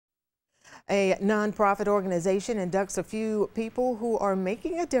A nonprofit organization inducts a few people who are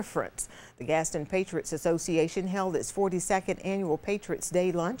making a difference. The Gaston Patriots Association held its 42nd annual Patriots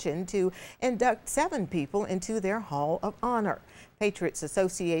Day Luncheon to induct 7 people into their Hall of Honor. Patriots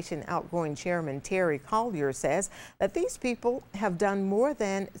Association outgoing chairman Terry Collier says that these people have done more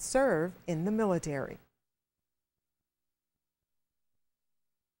than serve in the military.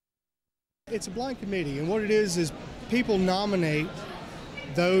 It's a blind committee, and what it is people nominate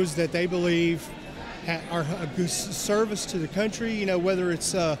those that they believe are a good service to the country, you know, whether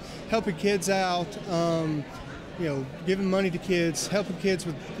it's helping kids out, you know, giving money to kids, helping kids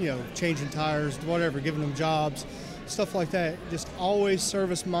with, you know, changing tires, whatever, giving them jobs, stuff like that. Just always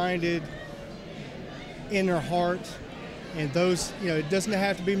service-minded in their heart. And those, you know, it doesn't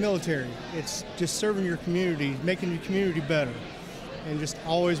have to be military. It's just serving your community, making your community better, and just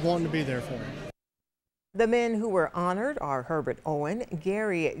always wanting to be there for them. The men who were honored are Herbert Owen,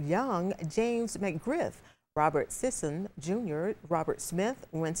 Gary Young, James McGriff, Robert Sisson Jr., Robert Smith,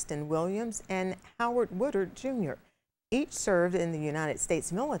 Winston Williams, and Howard Woodard Jr. Each served in the United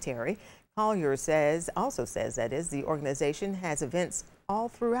States military. Collier also says that the organization has events all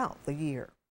throughout the year.